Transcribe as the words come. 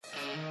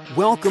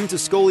Welcome to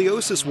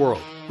Scoliosis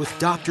World with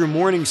Dr.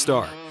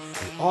 Morningstar,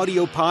 an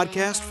audio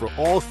podcast for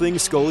all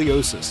things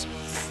scoliosis.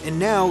 And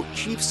now,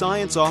 Chief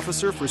Science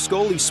Officer for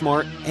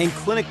ScoliSmart and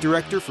Clinic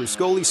Director for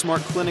ScoliSmart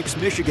Clinics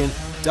Michigan,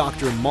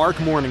 Dr. Mark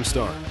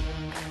Morningstar.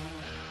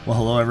 Well,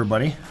 hello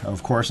everybody.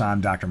 Of course,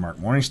 I'm Dr. Mark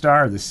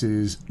Morningstar. This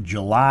is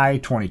July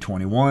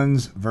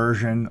 2021's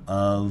version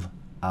of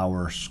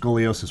our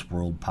Scoliosis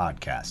World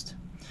podcast.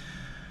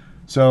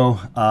 So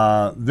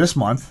this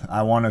month,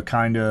 I want to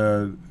kind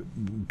of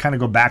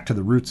go back to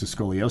the roots of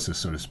scoliosis,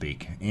 so to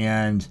speak,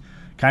 and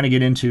kind of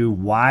get into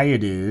why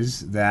it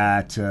is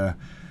that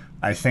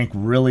I think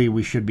really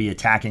we should be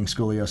attacking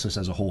scoliosis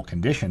as a whole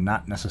condition,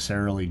 not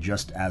necessarily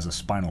just as a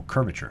spinal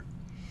curvature.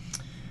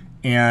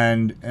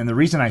 And the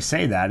reason I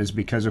say that is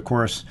because, of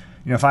course,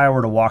 if I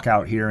were to walk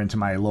out here into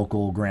my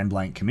local Grand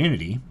Blanc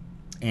community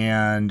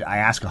and I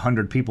ask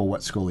 100 people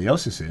what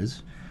scoliosis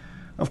is,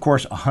 of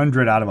course,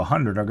 100 out of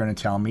 100 are going to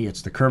tell me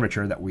it's the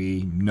curvature that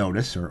we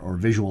notice or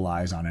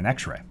visualize on an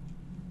x-ray.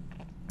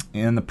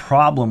 And the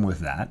problem with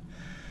that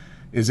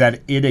is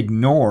that it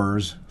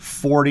ignores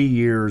 40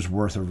 years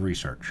worth of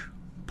research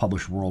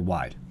published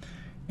worldwide.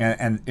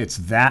 And it's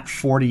that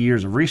 40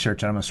 years of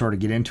research that I'm going to sort of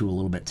get into a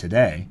little bit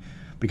today,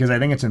 because I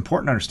think it's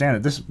important to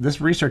understand that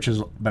this research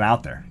has been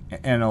out there.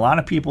 And a lot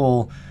of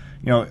people,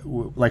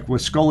 like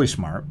with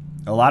ScoliSmart,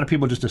 a lot of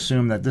people just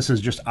assume that this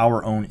is just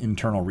our own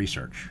internal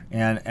research.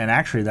 And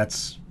actually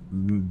that's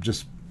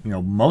just,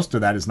 most of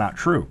that is not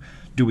true.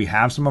 Do we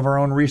have some of our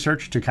own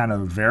research to kind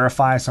of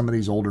verify some of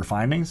these older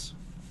findings?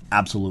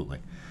 Absolutely.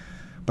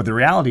 But the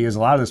reality is a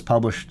lot of this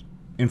published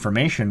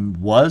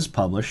information was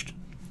published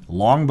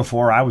long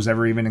before I was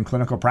ever even in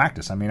clinical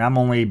practice. I mean, I'm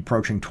only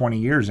approaching 20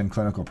 years in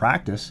clinical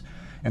practice,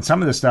 and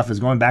some of this stuff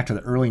is going back to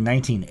the early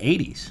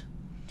 1980s.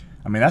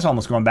 I mean, that's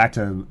almost going back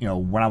to,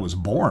 when I was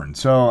born.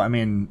 So, I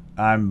mean,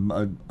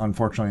 I'm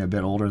unfortunately a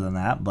bit older than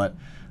that, but,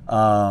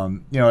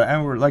 and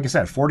we're, like I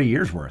said, 40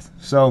 years worth.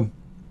 So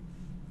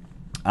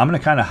I'm going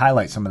to kind of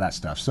highlight some of that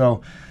stuff.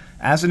 So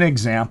as an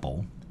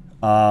example,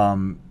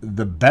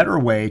 the better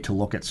way to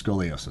look at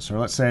scoliosis, or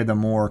let's say the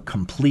more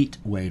complete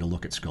way to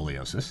look at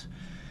scoliosis,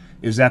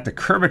 is that the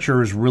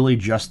curvature is really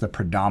just the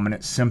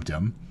predominant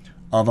symptom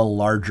of a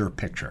larger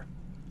picture.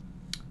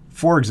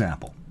 For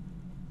example,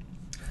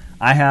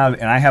 I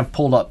have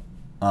pulled up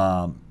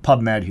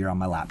PubMed here on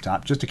my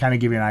laptop just to kind of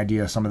give you an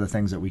idea of some of the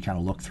things that we kind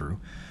of look through.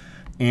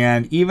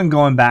 And even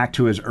going back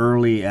to as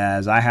early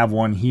as, I have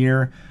one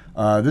here,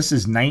 this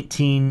is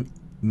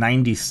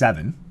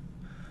 1997,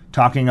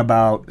 talking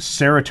about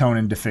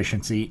serotonin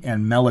deficiency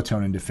and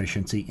melatonin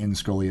deficiency in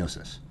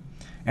scoliosis.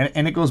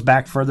 And it goes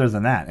back further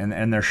than that.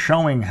 And they're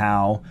showing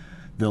how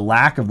the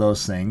lack of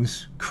those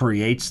things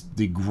creates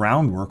the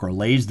groundwork or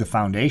lays the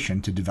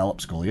foundation to develop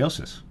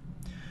scoliosis.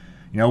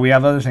 We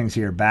have other things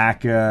here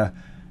back, talking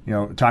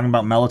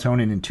about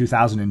melatonin in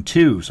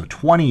 2002, so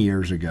 20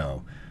 years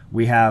ago.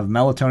 We have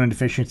melatonin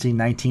deficiency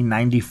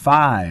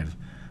 1995.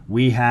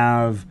 We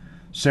have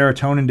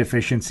serotonin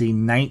deficiency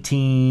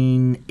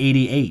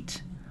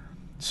 1988.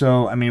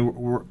 So, I mean,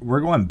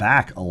 we're going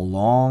back a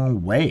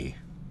long way.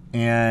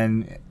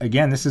 And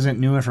again, this isn't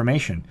new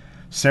information.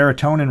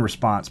 Serotonin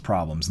response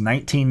problems,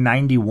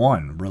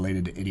 1991,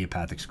 related to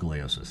idiopathic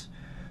scoliosis.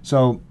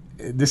 So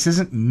this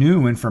isn't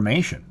new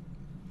information.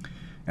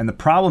 And the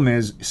problem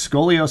is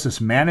scoliosis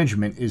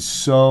management is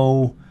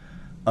so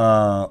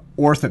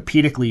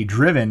orthopedically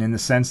driven in the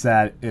sense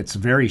that it's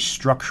very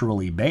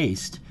structurally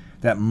based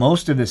that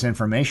most of this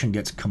information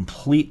gets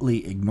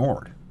completely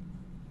ignored.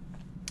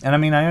 And I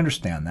mean, I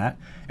understand that.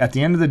 At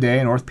the end of the day,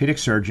 an orthopedic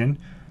surgeon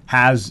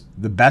has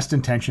the best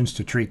intentions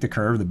to treat the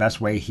curve the best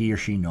way he or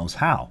she knows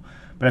how.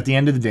 But at the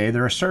end of the day,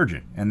 they're a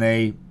surgeon and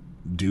they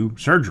do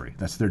surgery.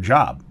 That's their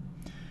job.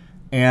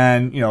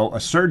 And, a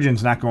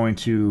surgeon's not going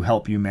to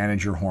help you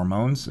manage your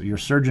hormones. Your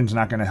surgeon's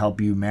not going to help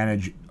you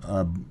manage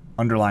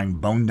underlying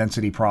bone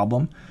density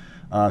problem.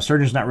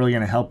 Surgeon's not really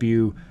going to help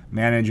you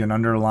manage an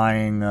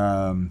underlying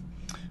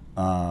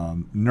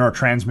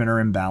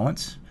neurotransmitter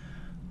imbalance.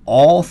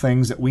 All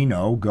things that we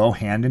know go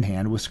hand in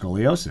hand with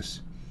scoliosis.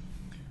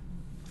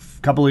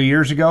 A couple of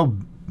years ago,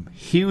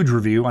 huge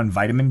review on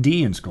vitamin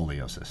D in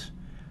scoliosis,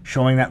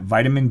 showing that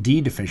vitamin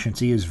D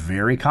deficiency is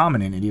very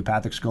common in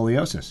idiopathic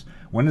scoliosis.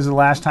 When is the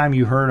last time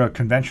you heard a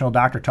conventional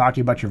doctor talk to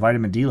you about your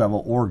vitamin D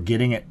level or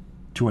getting it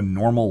to a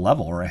normal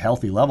level or a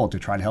healthy level to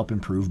try to help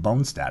improve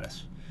bone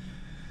status?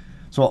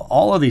 So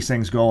all of these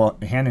things go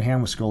hand in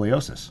hand with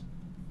scoliosis.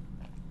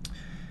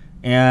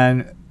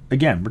 And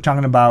again, we're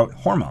talking about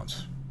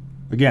hormones.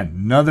 Again,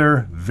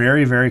 another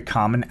very, very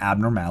common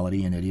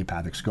abnormality in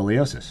idiopathic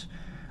scoliosis.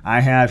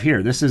 I have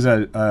here, this is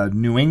a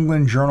New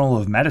England Journal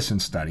of Medicine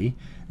study,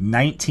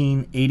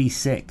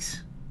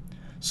 1986.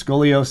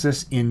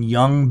 Scoliosis in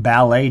young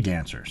ballet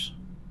dancers.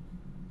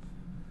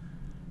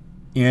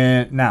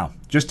 Now,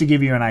 just to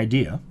give you an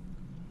idea,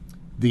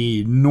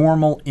 the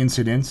normal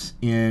incidence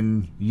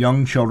in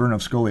young children of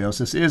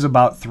scoliosis is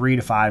about 3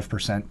 to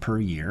 5% per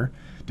year,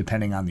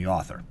 depending on the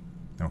author.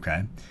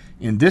 Okay?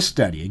 In this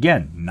study,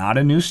 again, not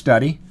a new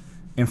study,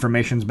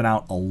 information's been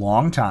out a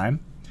long time,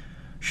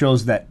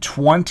 shows that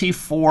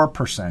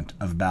 24%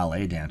 of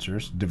ballet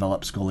dancers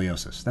develop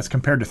scoliosis. That's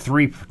compared to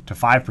 3 to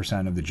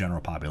 5% of the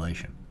general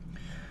population.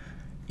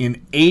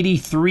 In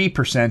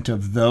 83%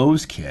 of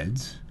those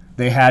kids,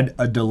 they had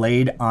a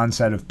delayed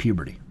onset of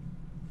puberty.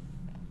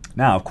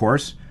 Now, of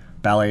course,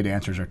 ballet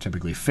dancers are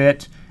typically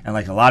fit, and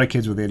like a lot of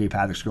kids with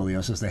idiopathic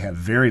scoliosis, they have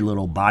very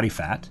little body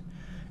fat.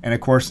 And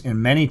of course,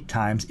 in many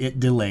times, it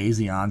delays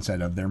the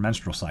onset of their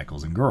menstrual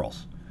cycles in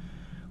girls.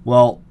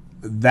 Well,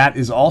 that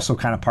is also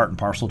kind of part and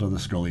parcel to the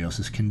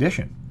scoliosis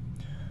condition.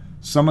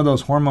 Some of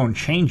those hormone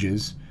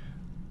changes,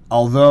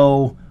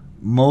 although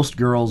most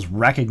girls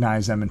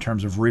recognize them in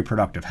terms of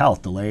reproductive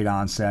health, delayed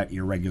onset,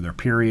 irregular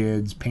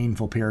periods,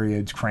 painful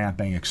periods,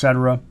 cramping,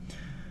 etc.,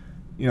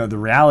 the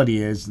reality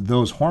is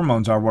those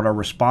hormones are what are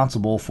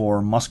responsible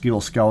for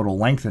musculoskeletal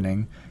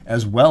lengthening,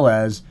 as well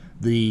as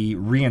the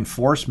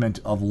reinforcement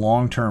of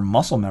long-term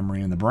muscle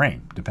memory in the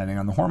brain, depending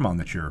on the hormone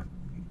that you're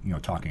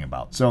talking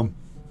about. So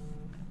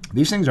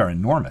these things are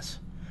enormous.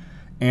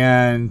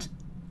 And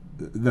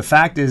the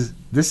fact is,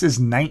 this is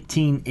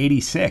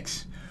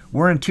 1986.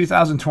 We're in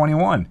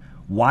 2021.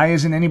 Why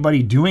isn't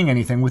anybody doing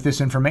anything with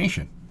this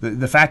information?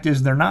 The fact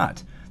is they're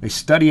not. They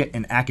study it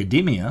in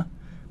academia,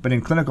 but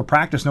in clinical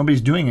practice,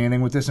 nobody's doing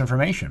anything with this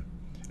information,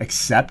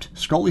 except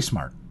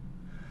ScoliSmart.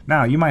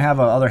 Now, you might have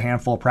another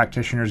handful of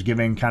practitioners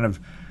giving kind of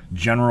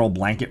general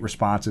blanket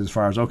responses as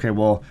far as, okay,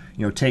 well,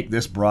 take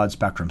this broad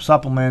spectrum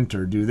supplement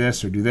or do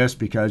this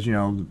because,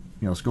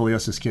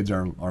 scoliosis kids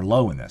are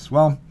low in this.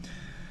 Well,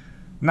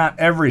 not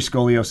every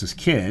scoliosis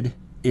kid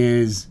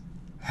is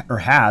or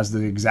has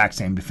the exact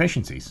same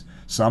deficiencies.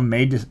 Some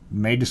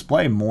may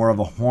display more of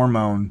a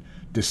hormone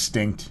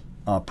distinct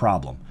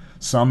problem.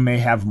 Some may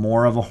have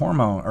more of a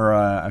hormone or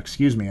a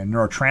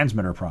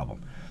neurotransmitter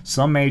problem.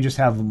 Some may just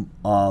have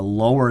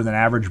lower than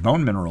average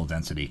bone mineral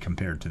density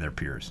compared to their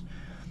peers.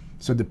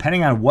 So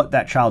depending on what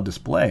that child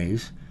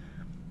displays,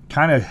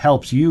 kind of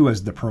helps you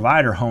as the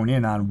provider hone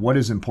in on what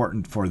is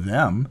important for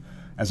them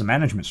as a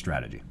management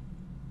strategy.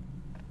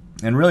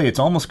 And really, it's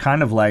almost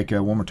kind of like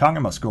when we're talking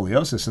about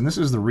scoliosis, and this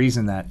is the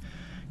reason that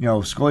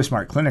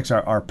ScoliSmart clinics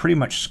are pretty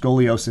much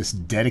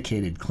scoliosis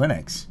dedicated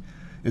clinics,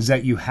 is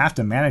that you have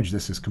to manage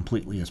this as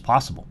completely as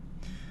possible.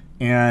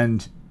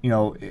 And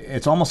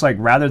it's almost like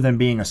rather than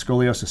being a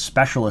scoliosis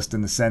specialist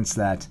in the sense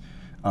that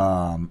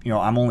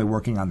I'm only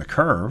working on the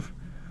curve,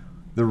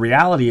 the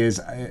reality is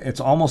it's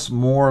almost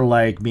more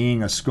like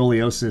being a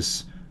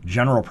scoliosis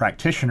general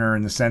practitioner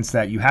in the sense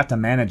that you have to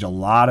manage a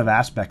lot of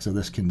aspects of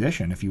this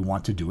condition if you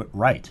want to do it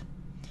right.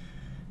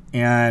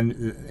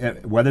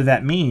 And whether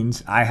that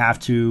means I have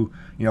to,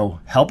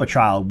 help a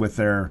child with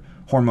their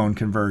hormone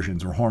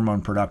conversions or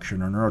hormone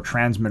production or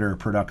neurotransmitter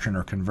production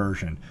or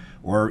conversion,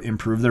 or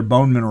improve their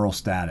bone mineral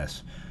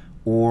status,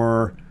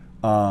 or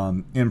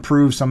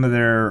improve some of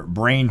their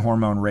brain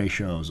hormone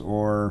ratios,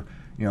 or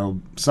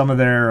some of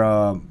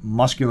their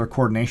muscular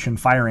coordination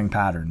firing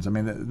patterns. I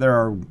mean, there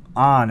are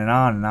on and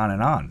on and on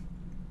and on.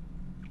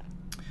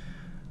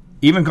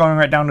 Even going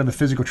right down to the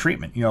physical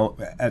treatment.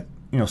 At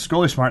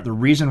ScoliSmart, the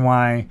reason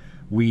why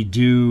we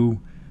do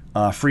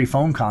free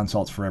phone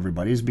consults for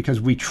everybody is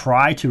because we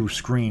try to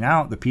screen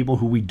out the people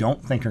who we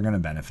don't think are going to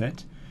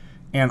benefit,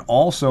 and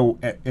also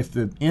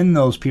in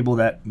those people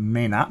that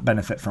may not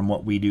benefit from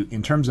what we do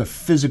in terms of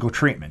physical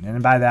treatment,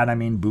 and by that I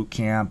mean boot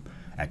camp,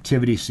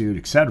 activity suit,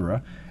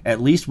 etc., at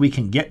least we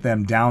can get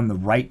them down the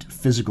right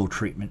physical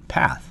treatment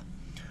path.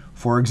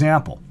 For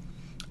example,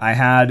 I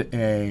had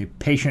a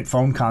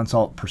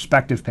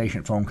prospective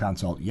patient phone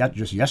consult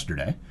just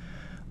yesterday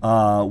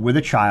with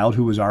a child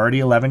who was already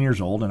 11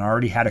 years old and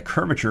already had a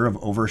curvature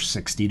of over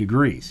 60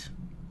 degrees.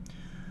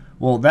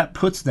 Well, that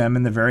puts them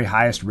in the very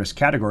highest risk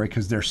category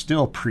because they're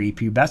still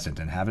prepubescent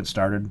and haven't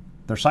started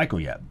their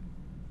cycle yet.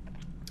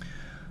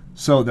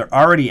 So they're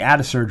already at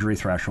a surgery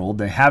threshold.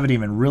 They haven't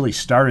even really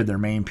started their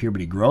main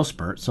puberty growth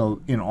spurt.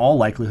 So in all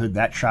likelihood,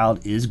 that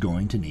child is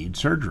going to need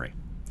surgery.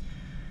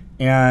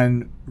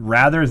 And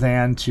rather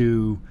than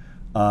to,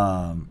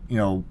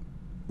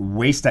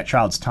 waste that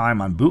child's time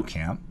on boot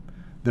camp,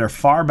 they're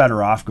far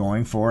better off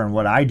going for, and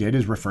what I did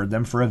is referred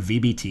them for a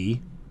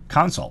VBT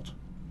consult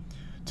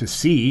to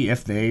see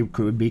if they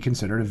could be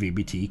considered a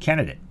VBT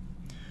candidate.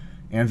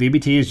 And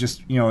VBT is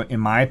just, in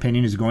my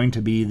opinion, is going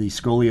to be the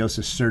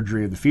scoliosis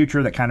surgery of the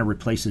future that kind of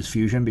replaces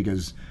fusion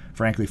because,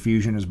 frankly,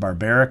 fusion is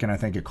barbaric, and I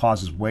think it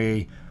causes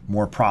way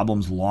more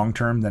problems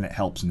long-term than it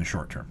helps in the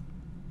short term.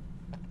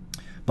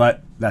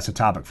 But that's a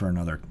topic for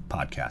another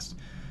podcast.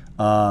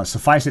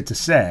 Suffice it to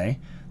say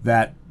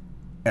that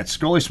at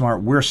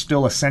ScoliSmart, we're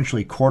still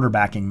essentially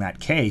quarterbacking that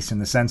case in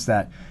the sense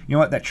that,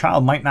 that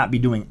child might not be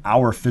doing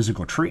our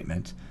physical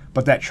treatment,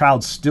 but that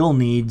child still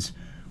needs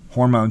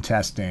hormone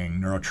testing,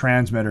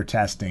 neurotransmitter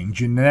testing,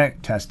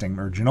 genetic testing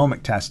or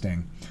genomic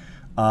testing,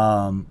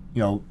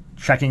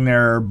 checking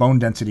their bone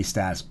density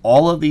status.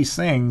 All of these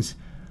things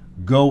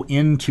go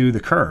into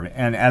the curve.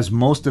 And as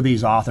most of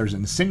these authors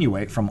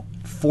insinuate from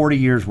 40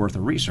 years worth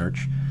of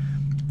research,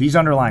 these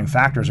underlying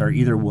factors are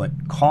either what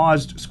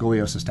caused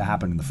scoliosis to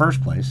happen in the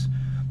first place,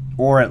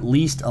 or at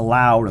least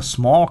allowed a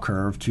small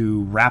curve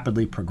to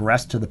rapidly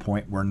progress to the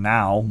point where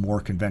now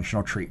more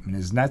conventional treatment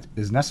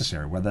is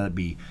necessary, whether that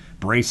be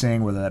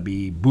bracing, whether that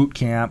be boot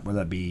camp, whether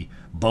that be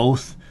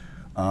both,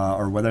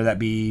 or whether that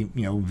be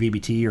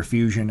VBT or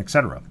fusion,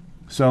 etc.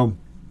 So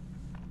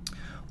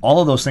all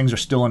of those things are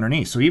still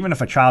underneath. So even if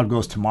a child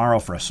goes tomorrow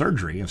for a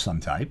surgery of some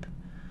type,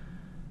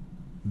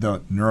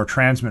 the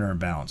neurotransmitter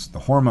imbalance, the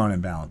hormone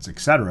imbalance,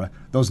 etc.,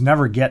 those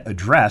never get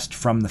addressed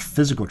from the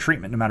physical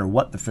treatment, no matter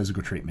what the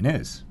physical treatment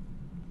is.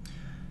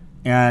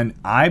 And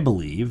I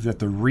believe that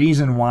the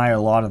reason why a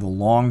lot of the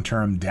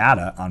long-term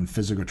data on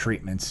physical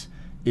treatments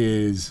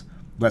is,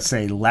 let's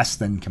say, less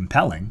than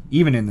compelling,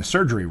 even in the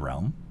surgery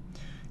realm,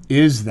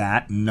 is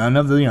that none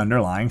of the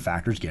underlying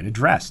factors get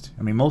addressed.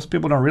 I mean, most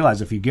people don't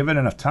realize if you give it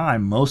enough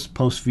time, most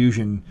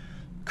post-fusion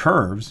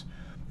curves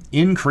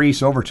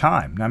increase over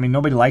time. I mean,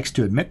 nobody likes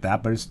to admit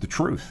that, but it's the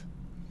truth,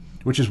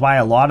 which is why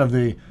a lot of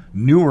the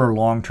newer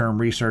long-term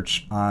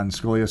research on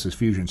scoliosis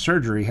fusion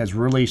surgery has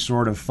really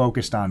sort of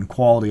focused on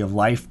quality of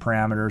life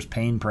parameters,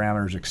 pain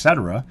parameters,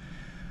 etc.,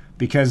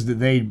 because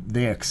they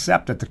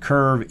accept that the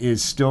curve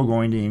is still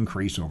going to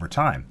increase over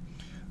time.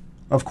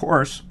 Of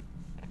course,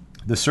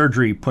 the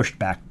surgery pushed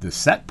back the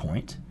set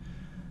point,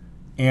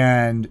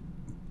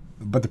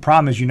 but the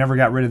problem is you never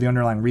got rid of the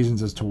underlying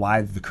reasons as to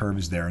why the curve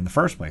is there in the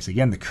first place.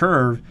 Again, the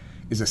curve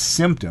is a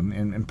symptom,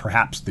 and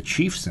perhaps the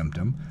chief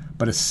symptom,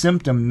 but a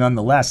symptom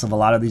nonetheless of a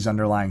lot of these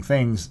underlying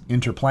things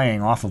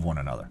interplaying off of one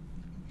another.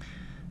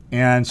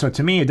 And so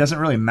to me, it doesn't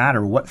really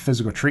matter what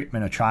physical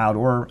treatment a child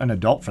or an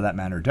adult for that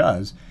matter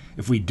does.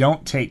 If we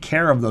don't take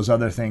care of those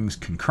other things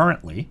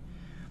concurrently,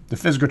 the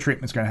physical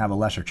treatment is going to have a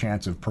lesser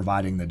chance of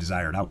providing the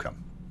desired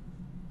outcome.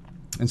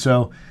 And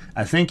so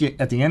I think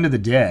at the end of the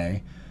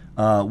day,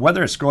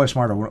 whether it's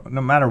ScolioSmart or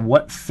no matter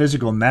what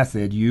physical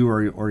method you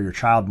or your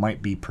child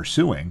might be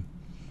pursuing,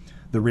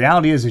 the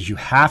reality is you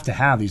have to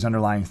have these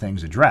underlying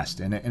things addressed.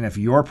 And if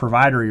your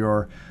provider,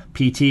 your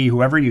PT,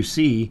 whoever you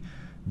see,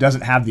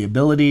 doesn't have the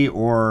ability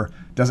or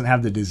doesn't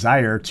have the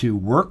desire to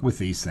work with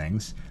these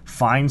things,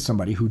 find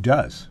somebody who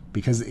does,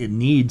 because it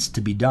needs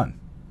to be done.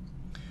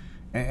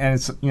 And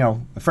it's,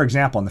 for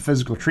example, on the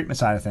physical treatment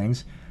side of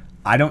things,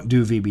 I don't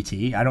do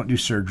VBT, I don't do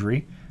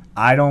surgery,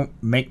 I don't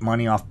make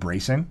money off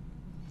bracing.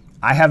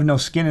 I have no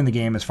skin in the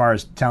game as far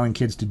as telling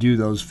kids to do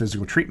those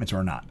physical treatments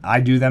or not. I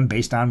do them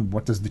based on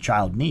what does the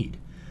child need.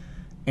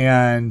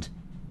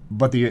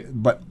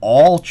 But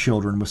all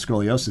children with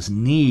scoliosis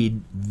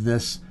need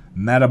this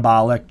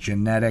metabolic,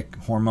 genetic,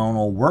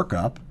 hormonal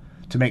workup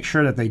to make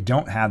sure that they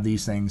don't have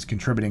these things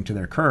contributing to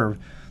their curve,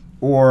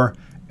 or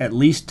at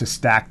least to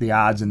stack the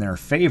odds in their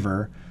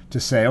favor to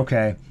say,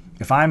 okay,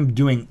 if I'm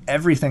doing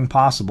everything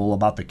possible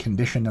about the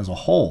condition as a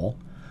whole,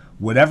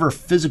 whatever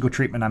physical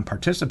treatment I'm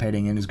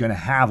participating in is going to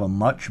have a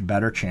much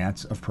better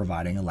chance of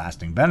providing a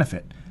lasting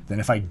benefit than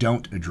if I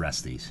don't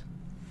address these.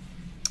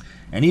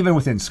 And even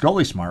within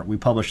ScolioSmart, we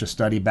published a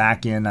study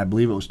back in, I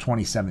believe it was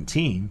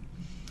 2017,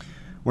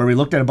 where we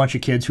looked at a bunch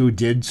of kids who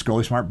did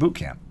ScolioSmart boot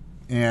camp.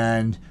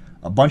 And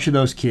a bunch of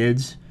those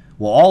kids,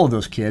 well, all of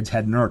those kids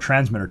had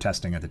neurotransmitter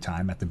testing at the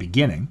time, at the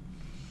beginning.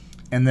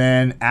 And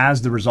then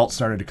as the results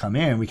started to come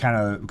in, we kind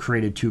of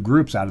created two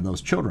groups out of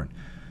those children.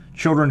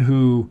 Children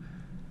who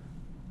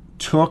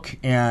took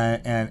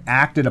and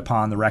acted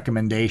upon the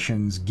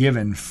recommendations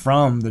given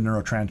from the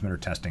neurotransmitter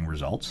testing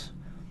results,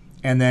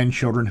 and then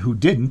children who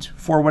didn't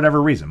for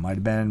whatever reason. Might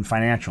have been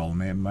financial,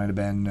 might have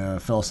been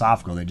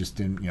philosophical. They just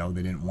didn't,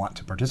 they didn't want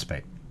to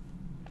participate,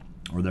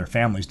 or their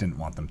families didn't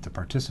want them to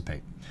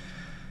participate.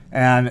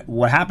 And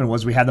what happened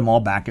was we had them all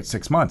back at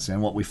 6 months,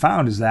 and what we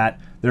found is that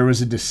there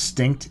was a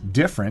distinct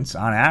difference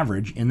on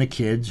average in the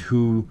kids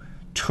who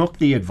took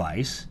the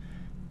advice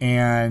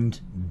and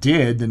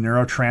did the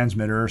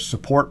neurotransmitter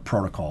support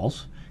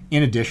protocols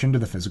in addition to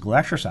the physical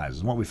exercises.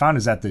 And what we found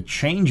is that the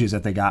changes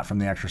that they got from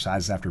the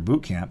exercises after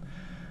boot camp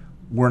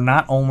were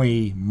not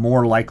only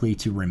more likely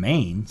to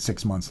remain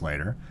 6 months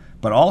later,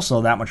 but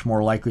also that much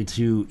more likely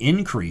to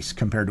increase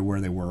compared to where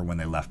they were when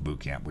they left boot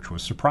camp, which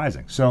was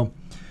surprising. So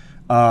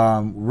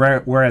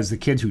whereas the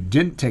kids who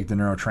didn't take the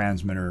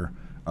neurotransmitter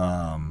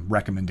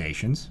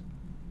recommendations,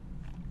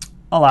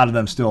 a lot of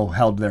them still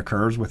held their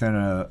curves within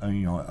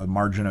a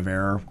margin of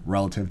error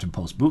relative to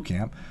post boot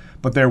camp,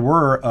 but there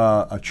were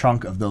a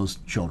chunk of those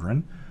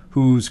children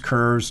whose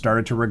curves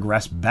started to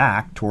regress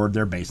back toward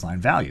their baseline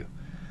value.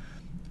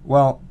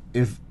 Well,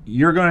 if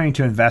you're going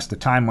to invest the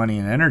time, money,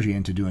 and energy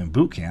into doing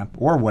boot camp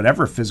or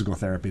whatever physical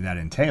therapy that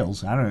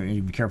entails, I don't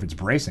even care if it's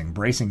bracing.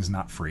 Bracing is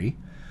not free.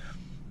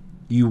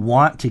 You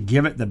want to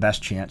give it the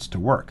best chance to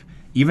work.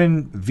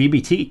 Even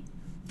VBT.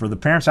 For the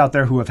parents out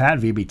there who have had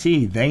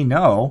VBT, they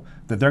know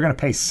that they're going to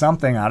pay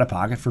something out of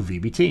pocket for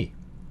VBT.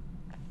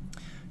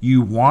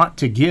 You want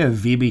to give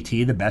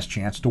VBT the best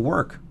chance to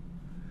work.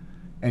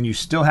 And you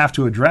still have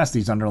to address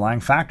these underlying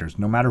factors,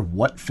 no matter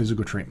what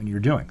physical treatment you're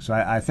doing. So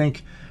I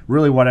think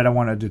really what I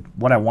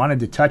wanted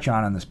to touch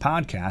on this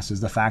podcast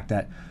is the fact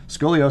that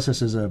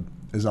scoliosis is a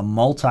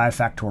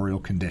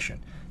multifactorial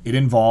condition. It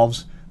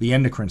involves the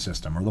endocrine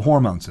system or the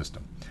hormone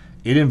system.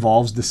 It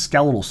involves the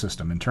skeletal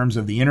system in terms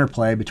of the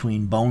interplay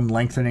between bone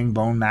lengthening,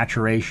 bone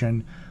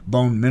maturation,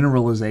 bone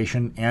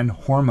mineralization, and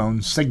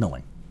hormone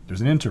signaling.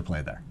 There's an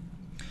interplay there.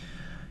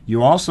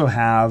 You also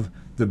have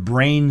the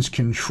brain's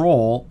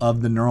control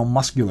of the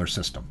neuromuscular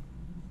system,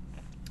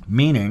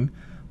 meaning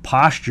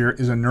posture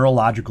is a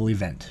neurological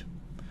event,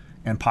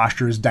 and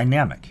posture is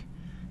dynamic.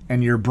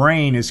 And your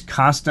brain is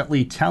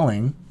constantly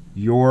telling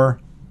your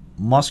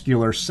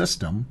muscular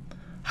system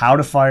how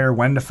to fire,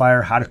 when to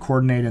fire, how to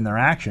coordinate in their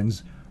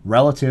actions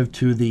relative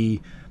to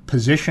the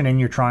positioning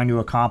you're trying to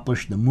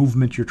accomplish, the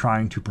movement you're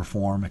trying to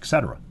perform,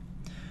 etc.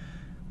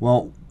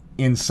 Well,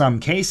 in some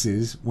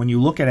cases, when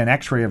you look at an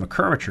x-ray of a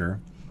curvature,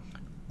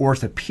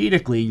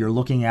 orthopedically, you're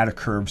looking at a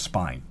curved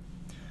spine.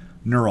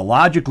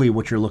 Neurologically,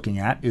 what you're looking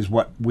at is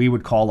what we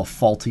would call a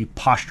faulty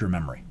posture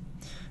memory.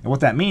 And what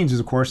that means is,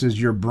 of course,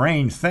 is your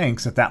brain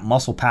thinks that that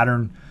muscle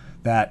pattern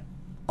that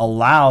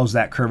allows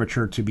that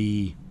curvature to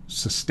be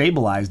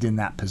stabilized in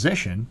that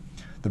position,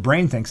 the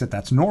brain thinks that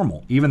that's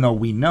normal, even though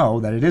we know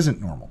that it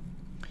isn't normal.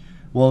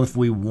 Well, if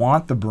we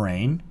want the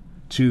brain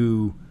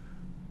to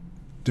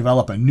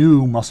develop a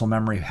new muscle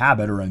memory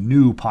habit or a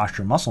new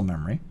posture muscle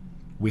memory,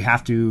 we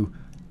have to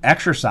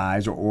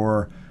exercise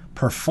or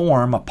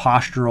perform a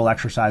postural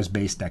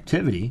exercise-based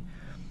activity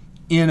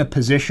in a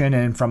position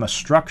and from a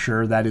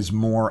structure that is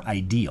more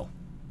ideal,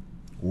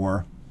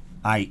 or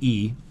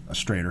i.e. a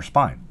straighter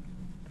spine.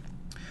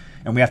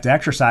 And we have to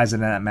exercise it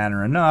in that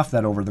manner enough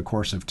that over the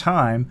course of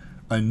time,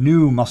 a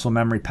new muscle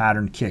memory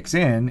pattern kicks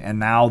in, and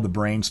now the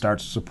brain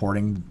starts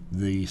supporting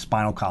the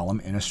spinal column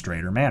in a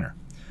straighter manner.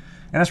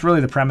 And that's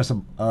really the premise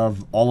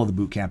of all of the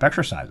boot camp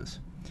exercises.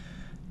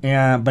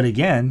 But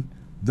again,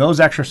 those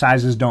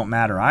exercises don't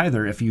matter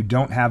either if you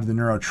don't have the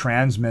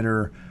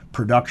neurotransmitter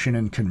production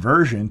and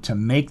conversion to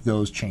make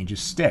those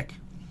changes stick.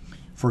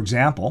 For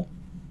example,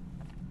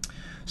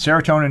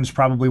 serotonin is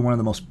probably one of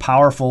the most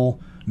powerful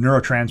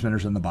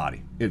neurotransmitters in the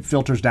body. It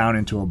filters down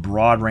into a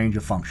broad range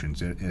of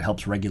functions. It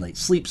helps regulate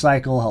sleep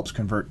cycle, helps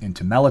convert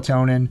into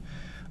melatonin,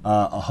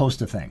 a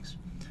host of things.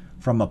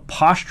 From a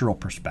postural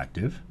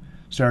perspective,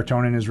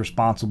 serotonin is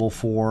responsible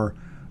for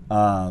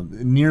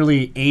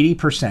nearly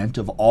 80%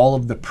 of all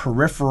of the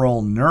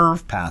peripheral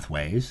nerve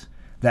pathways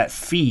that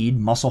feed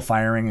muscle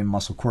firing and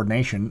muscle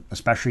coordination,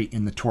 especially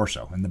in the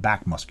torso and the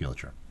back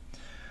musculature.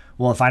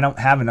 Well, if I don't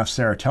have enough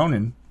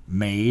serotonin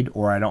made,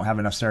 or I don't have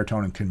enough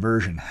serotonin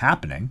conversion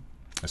happening,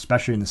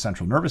 especially in the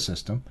central nervous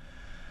system,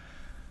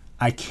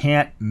 I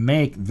can't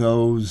make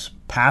those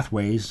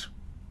pathways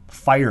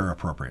fire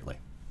appropriately.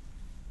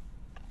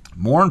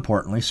 More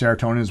importantly,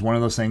 serotonin is one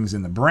of those things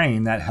in the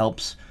brain that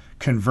helps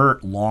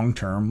convert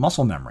long-term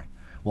muscle memory.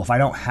 Well, if I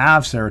don't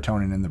have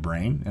serotonin in the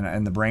brain,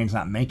 and the brain's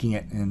not making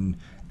it in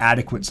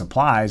adequate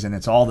supplies, and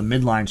it's all the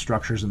midline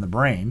structures in the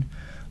brain,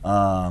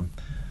 the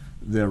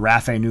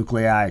raphe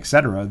nuclei,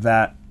 etc.,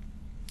 that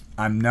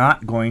I'm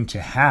not going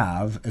to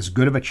have as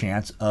good of a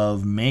chance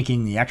of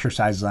making the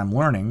exercises I'm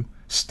learning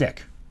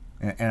stick.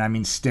 And I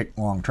mean stick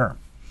long term.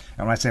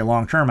 And when I say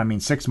long term, I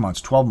mean 6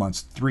 months, 12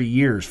 months, 3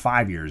 years,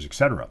 5 years,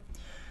 etc.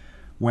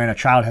 When a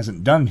child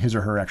hasn't done his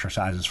or her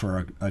exercises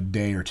for a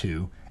day or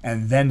two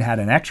and then had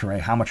an x-ray,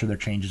 how much of their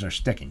changes are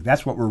sticking?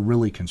 That's what we're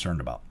really concerned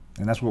about.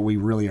 And that's what we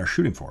really are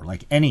shooting for,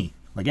 like any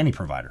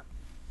provider.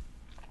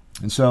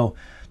 And so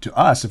to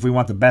us, if we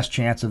want the best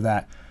chance of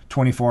that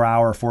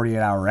 24-hour,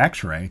 48-hour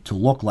x-ray to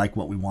look like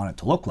what we want it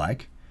to look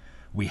like,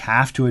 we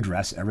have to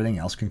address everything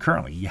else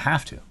concurrently. You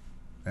have to.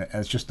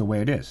 That's just the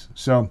way it is.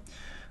 So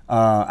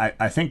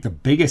I think the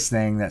biggest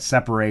thing that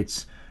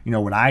separates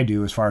what I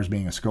do as far as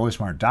being a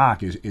ScoliSmart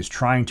doc is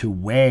trying to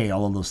weigh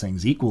all of those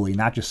things equally,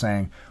 not just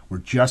saying we're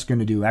just going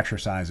to do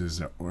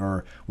exercises,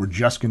 or we're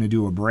just going to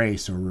do a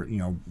brace, or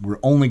we're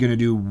only going to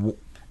do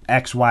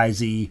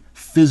XYZ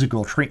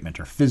physical treatment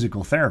or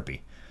physical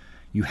therapy.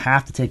 You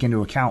have to take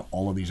into account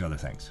all of these other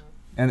things.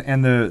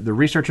 And the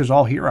research is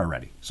all here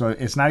already. So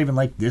it's not even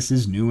like this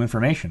is new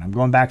information. I'm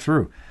going back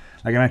through.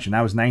 Like I mentioned,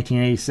 that was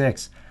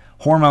 1986.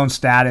 Hormone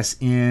status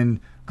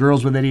in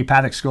girls with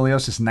idiopathic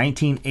scoliosis,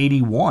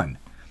 1981.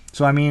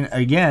 So I mean,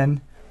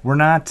 again, we're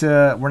not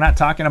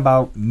talking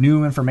about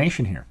new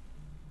information here.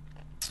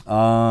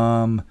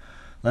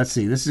 Let's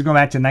see. This is going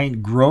back to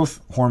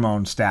growth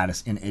hormone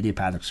status in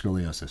idiopathic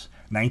scoliosis,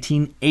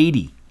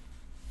 1980.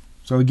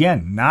 So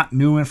again, not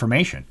new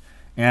information.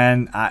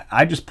 And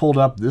I just pulled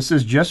up, this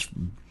is just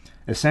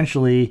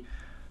essentially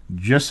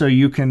just so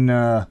you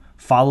can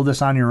follow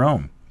this on your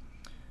own.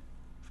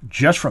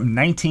 Just from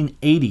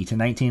 1980 to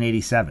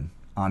 1987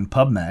 on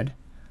PubMed,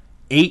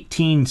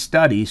 18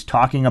 studies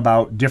talking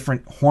about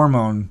different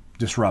hormone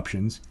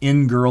disruptions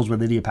in girls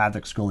with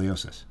idiopathic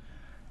scoliosis.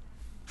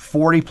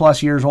 40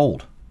 plus years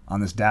old on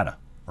this data,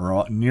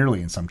 or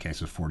nearly in some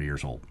cases 40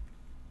 years old.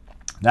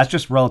 That's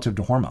just relative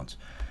to hormones.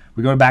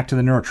 We go back to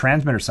the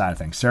neurotransmitter side of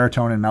things,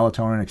 serotonin,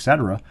 melatonin,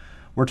 etc.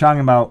 We're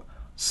talking about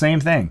same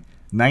thing.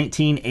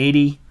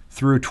 1980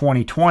 through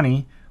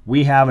 2020,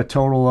 we have a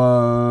total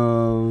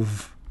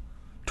of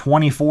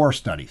 24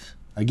 studies.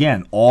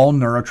 Again, all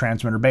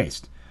neurotransmitter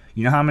based.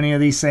 You know how many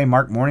of these say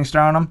Mark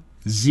Morningstar on them?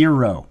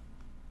 0.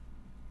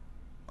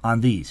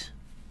 on these.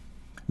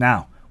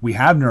 Now, we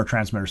have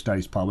neurotransmitter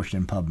studies published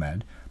in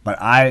PubMed,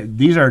 but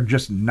these are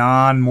just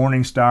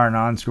non-Morningstar,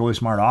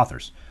 non-ScoliSmart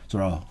authors. So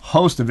a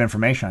host of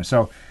information.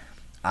 So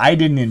I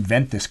didn't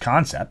invent this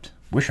concept.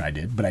 Wish I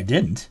did, but I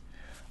didn't.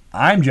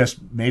 I'm just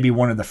maybe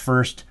one of the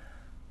first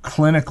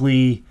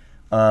clinically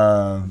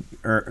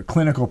or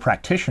clinical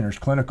practitioners,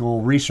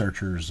 clinical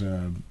researchers,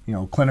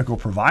 clinical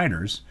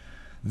providers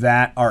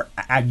that are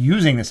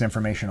using this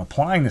information,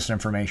 applying this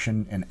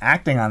information, and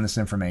acting on this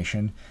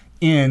information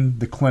in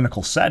the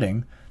clinical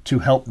setting to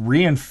help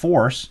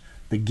reinforce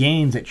the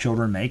gains that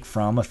children make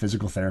from a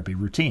physical therapy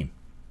routine.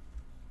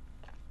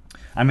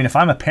 I mean, if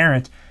I'm a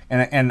parent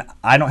and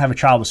I don't have a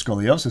child with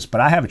scoliosis, but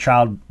I have a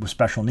child with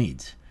special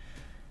needs,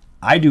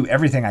 I do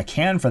everything I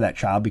can for that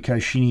child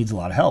because she needs a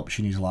lot of help.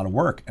 She needs a lot of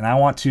work. And I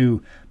want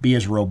to be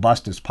as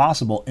robust as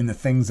possible in the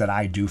things that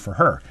I do for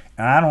her.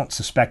 And I don't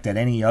suspect that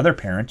any other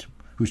parent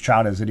whose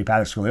child has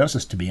idiopathic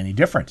scoliosis to be any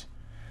different.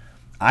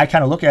 I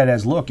kind of look at it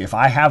as, look, if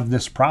I have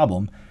this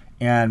problem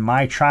and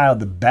my child,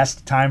 the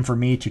best time for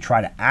me to try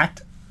to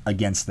act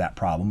against that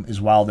problem is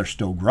while they're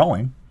still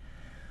growing.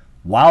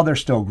 While they're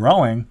still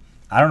growing,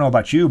 I don't know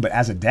about you, but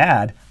as a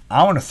dad,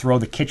 I want to throw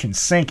the kitchen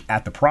sink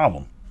at the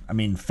problem. I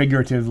mean,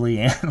 figuratively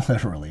and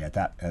literally at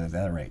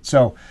that rate.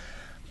 So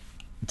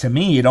to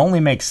me, it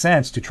only makes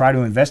sense to try to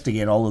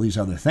investigate all of these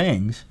other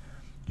things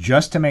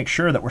just to make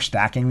sure that we're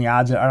stacking the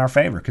odds in our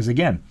favor. Because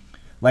again,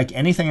 like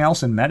anything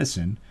else in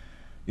medicine,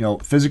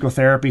 physical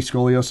therapy,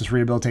 scoliosis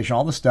rehabilitation,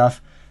 all this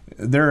stuff,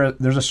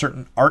 there's a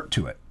certain art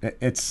to it.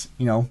 It's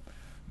not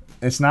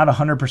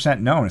 100%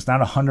 known. It's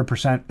not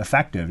 100%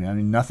 effective. I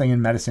mean, nothing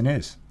in medicine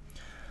is.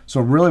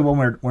 So really,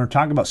 when we're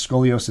talking about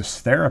scoliosis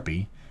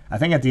therapy, I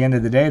think at the end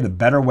of the day, the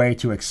better way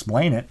to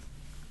explain it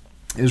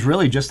is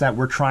really just that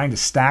we're trying to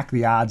stack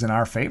the odds in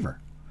our favor.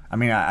 I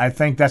mean, I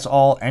think that's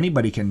all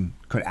anybody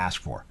could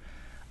ask for.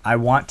 I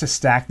want to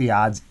stack the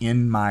odds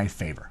in my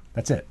favor.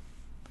 That's it.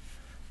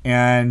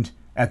 And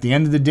at the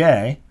end of the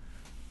day,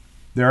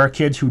 there are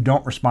kids who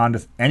don't respond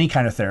to any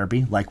kind of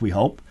therapy like we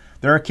hope.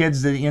 There are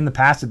kids that in the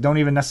past that don't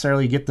even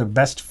necessarily get the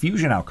best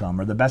fusion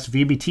outcome or the best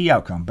VBT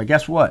outcome. But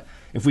guess what?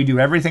 If we do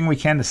everything we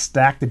can to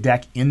stack the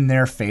deck in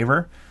their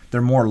favor,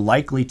 they're more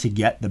likely to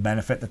get the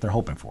benefit that they're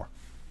hoping for.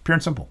 Pure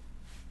and simple.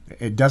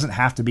 It doesn't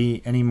have to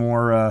be any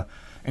more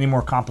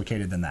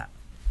complicated than that.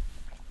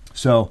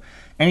 So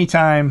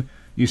anytime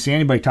you see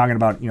anybody talking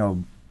about,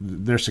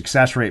 their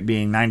success rate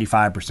being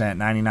 95%,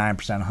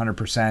 99%,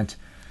 100%,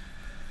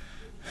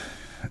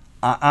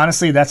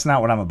 honestly, that's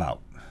not what I'm about.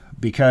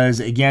 Because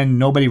again,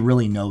 nobody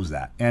really knows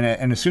that.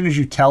 And as soon as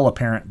you tell a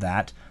parent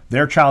that,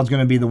 their child's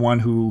going to be the one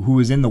who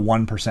is in the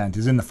 1%,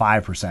 is in the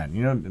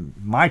 5%.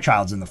 My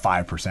child's in the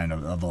 5%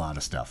 of a lot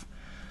of stuff.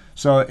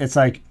 So it's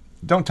like,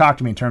 don't talk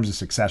to me in terms of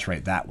success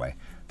rate that way.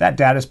 That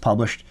data is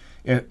published.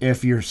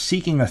 If you're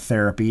seeking a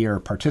therapy or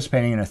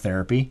participating in a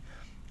therapy,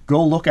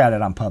 go look at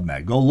it on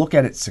PubMed. Go look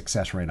at its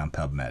success rate on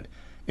PubMed.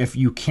 If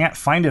you can't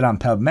find it on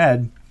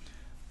PubMed,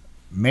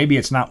 maybe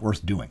it's not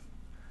worth doing.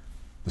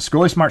 The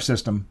ScoliSmart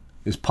system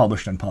is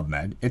published in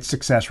PubMed. Its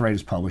success rate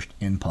is published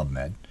in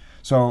PubMed.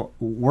 So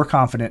we're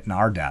confident in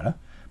our data,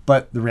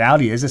 but the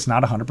reality is it's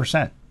not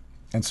 100%.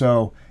 And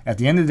so at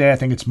the end of the day, I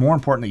think it's more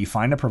important that you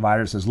find a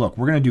provider that says, look,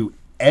 we're going to do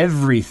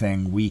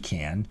everything we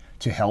can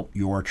to help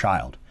your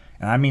child.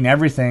 And I mean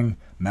everything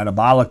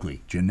metabolically,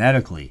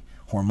 genetically,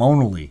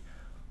 hormonally,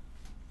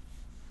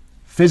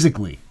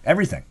 physically,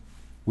 everything.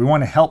 We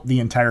want to help the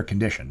entire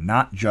condition,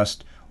 not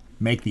just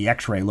make the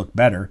x-ray look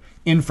better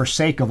in for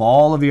sake of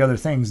all of the other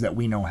things that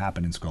we know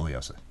happen in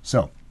scoliosis.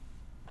 So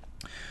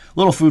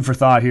little food for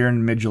thought here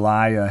in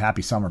mid-July.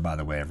 Happy summer, by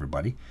the way,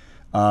 everybody.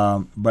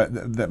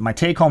 But my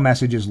take-home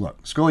message is,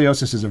 look,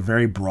 scoliosis is a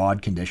very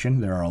broad condition.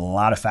 There are a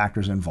lot of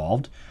factors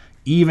involved.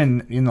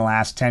 Even in the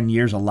last 10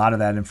 years, a lot of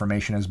that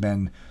information has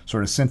been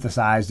sort of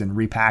synthesized and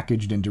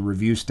repackaged into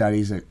review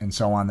studies and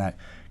so on that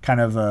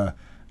kind of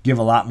give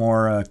a lot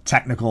more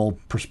technical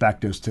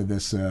perspectives to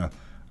this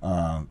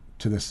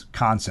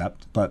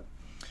concept. But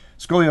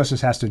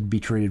scoliosis has to be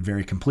treated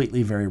very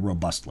completely, very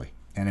robustly.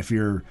 And if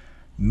you're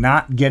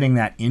not getting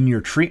that in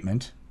your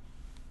treatment,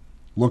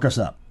 look us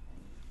up.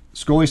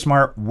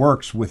 ScoliSmart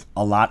works with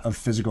a lot of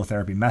physical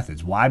therapy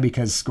methods. Why?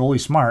 Because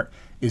ScoliSmart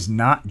is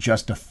not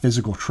just a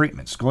physical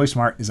treatment.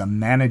 ScoliSmart is a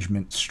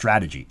management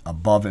strategy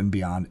above and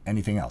beyond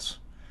anything else.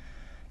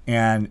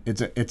 And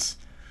it's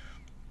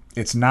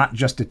not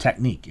just a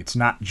technique. It's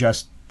not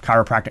just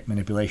chiropractic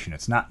manipulation.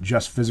 It's not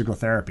just physical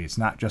therapy. It's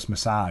not just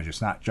massage.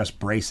 It's not just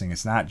bracing.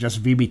 It's not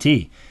just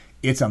VBT.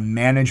 It's a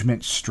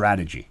management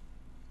strategy.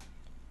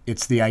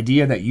 It's the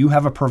idea that you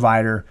have a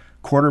provider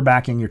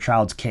quarterbacking your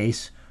child's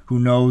case who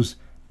knows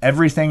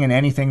everything and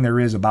anything there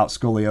is about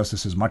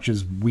scoliosis as much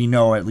as we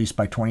know, at least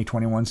by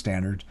 2021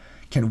 standards,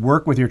 can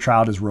work with your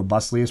child as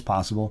robustly as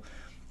possible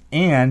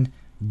and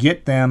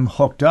get them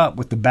hooked up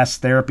with the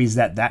best therapies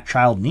that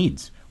child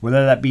needs,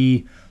 whether that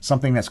be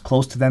something that's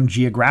close to them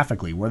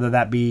geographically, whether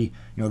that be,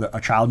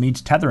 a child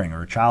needs tethering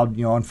or a child,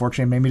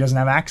 unfortunately maybe doesn't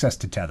have access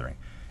to tethering.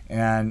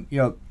 And,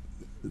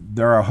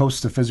 there are a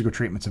host of physical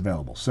treatments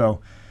available. So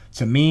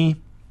to me,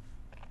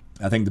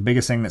 I think the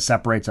biggest thing that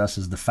separates us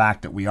is the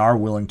fact that we are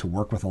willing to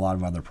work with a lot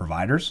of other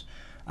providers.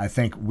 I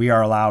think we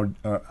are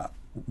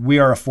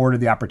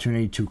afforded the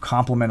opportunity to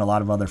complement a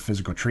lot of other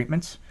physical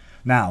treatments.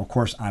 Now, of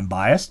course, I'm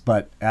biased,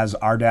 but as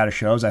our data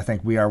shows, I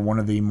think we are one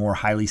of the more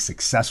highly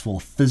successful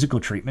physical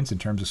treatments in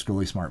terms of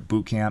ScolioSmart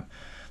Bootcamp,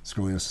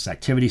 Scoliosis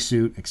Activity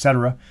Suit,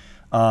 etc.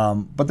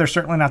 But they're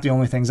certainly not the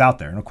only things out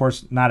there. And of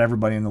course, not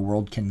everybody in the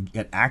world can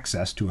get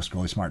access to a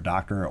ScolioSmart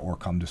doctor or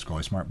come to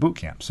ScolioSmart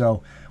Bootcamp.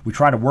 So we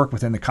try to work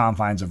within the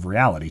confines of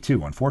reality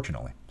too,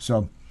 unfortunately.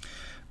 So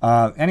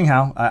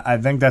anyhow, I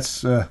think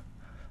that's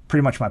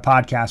pretty much my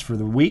podcast for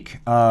the week.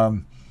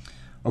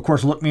 Of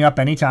course, look me up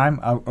anytime.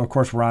 Of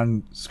course, we're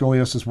on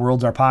Scoliosis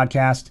World's our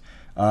podcast.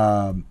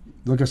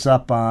 Look us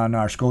up on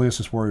our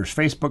Scoliosis Warriors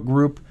Facebook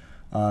group.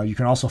 You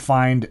can also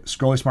find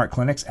ScolioSmart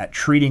clinics at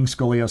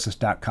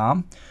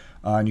treatingscoliosis.com.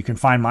 And you can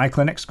find my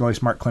clinic,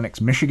 ScolioSmart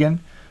Clinics Michigan,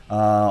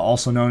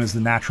 also known as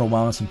the Natural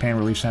Wellness and Pain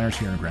Relief Centers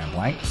here in Grand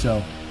Blanc. So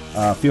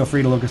feel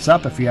free to look us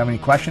up if you have any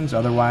questions.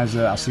 Otherwise,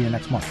 I'll see you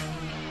next month.